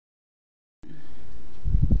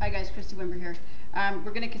Hi guys, Christy Wimber here.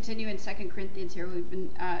 We're going to continue in 2 Corinthians here. We've been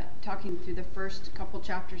talking through the first couple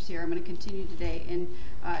chapters here. I'm going to continue today in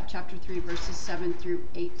chapter 3, verses 7 through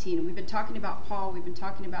 18. And we've been talking about Paul. We've been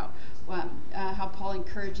talking about how Paul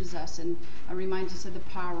encourages us and reminds us of the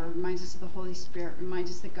power, reminds us of the Holy Spirit,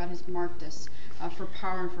 reminds us that God has marked us for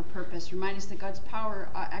power and for purpose, reminds us that God's power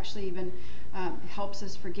actually even helps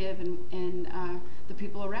us forgive and the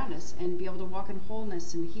people around us and be able to walk in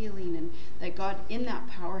wholeness and healing, and that God in that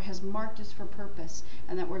power has marked us for purpose,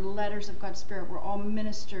 and that we're letters of God's Spirit. We're all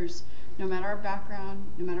ministers, no matter our background,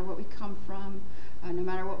 no matter what we come from, no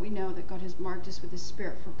matter what we know, that God has marked us with His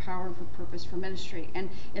Spirit for power and for purpose, for ministry. And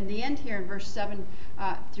in the end here in verse 7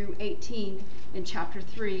 through 18 in chapter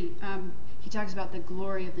 3, he talks about the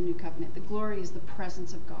glory of the new covenant. The glory is the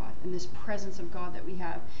presence of God, and this presence of God that we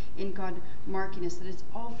have in God marking us, that it's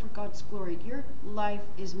all for God's glory. Your life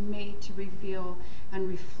is made to reveal and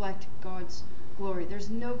reflect God's glory. There's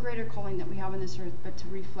no greater calling that we have on this earth but to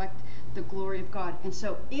reflect the glory of God. And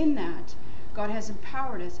so in that, God has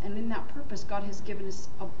empowered us, and in that purpose, God has given us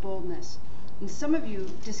a boldness. And some of you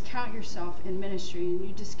discount yourself in ministry, and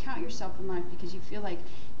you discount yourself in life because you feel like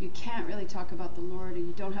you can't really talk about the Lord, or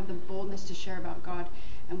you don't have the boldness to share about God.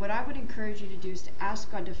 And what I would encourage you to do is to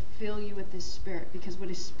ask God to fill you with His Spirit, because what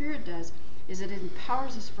His Spirit does is it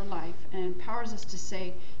empowers us for life, and empowers us to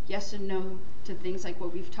say yes and no to things like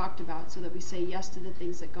what we've talked about, so that we say yes to the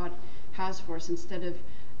things that God has for us instead of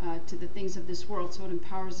to the things of this world. So it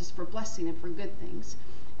empowers us for blessing and for good things.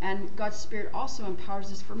 And God's Spirit also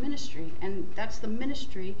empowers us for ministry. And that's the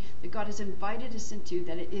ministry that God has invited us into,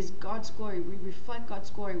 that it is God's glory. We reflect God's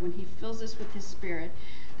glory when He fills us with His Spirit,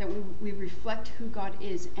 that we reflect who God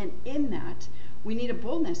is. And in that, we need a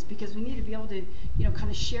boldness, because we need to be able to, kind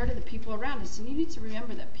of share to the people around us. And you need to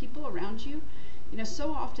remember that people around you,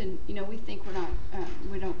 so often, we think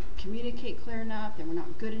we don't communicate clear enough, that we're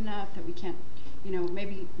not good enough, that we can't,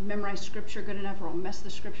 maybe memorize scripture good enough, or I'll mess the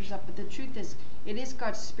scriptures up. But the truth is, it is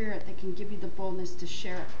God's Spirit that can give you the boldness to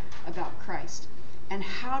share about Christ. And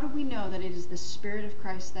how do we know that it is the Spirit of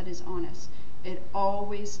Christ that is on us? It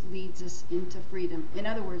always leads us into freedom. In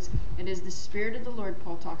other words, it is the Spirit of the Lord,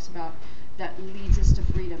 Paul talks about, that leads us to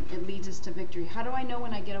freedom. It leads us to victory. How do I know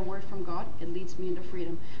when I get a word from God? It leads me into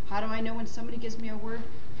freedom. How do I know when somebody gives me a word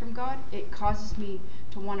from God? It causes me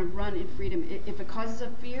to want to run in freedom. If it causes a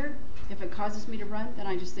fear, if it causes me to run, then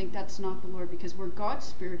I just think that's not the Lord, because where God's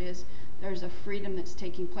Spirit is, there's a freedom that's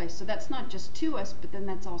taking place. So that's not just to us, but then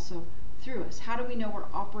that's also through us. How do we know we're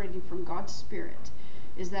operating from God's Spirit?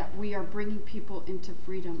 Is that we are bringing people into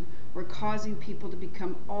freedom. We're causing people to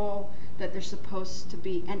become all that they're supposed to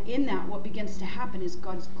be. And in that, what begins to happen is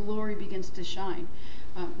God's glory begins to shine.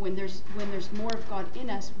 When there's more of God in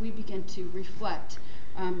us, we begin to reflect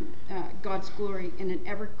God's glory in an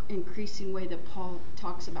ever-increasing way that Paul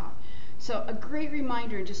talks about. So a great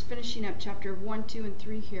reminder, and just finishing up chapter 1, 2, and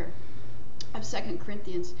 3 here of 2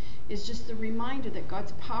 Corinthians, is just the reminder that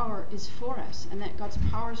God's power is for us, and that God's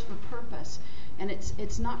power is for purpose. And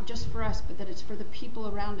it's not just for us, but that it's for the people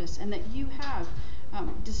around us, and that you have,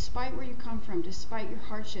 despite where you come from, despite your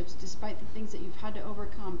hardships, despite the things that you've had to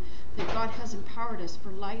overcome, that God has empowered us for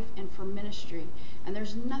life and for ministry. And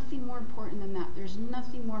there's nothing more important than that. There's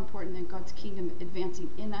nothing more important than God's kingdom advancing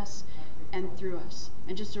in us and through us.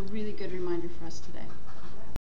 And just a really good reminder for us today.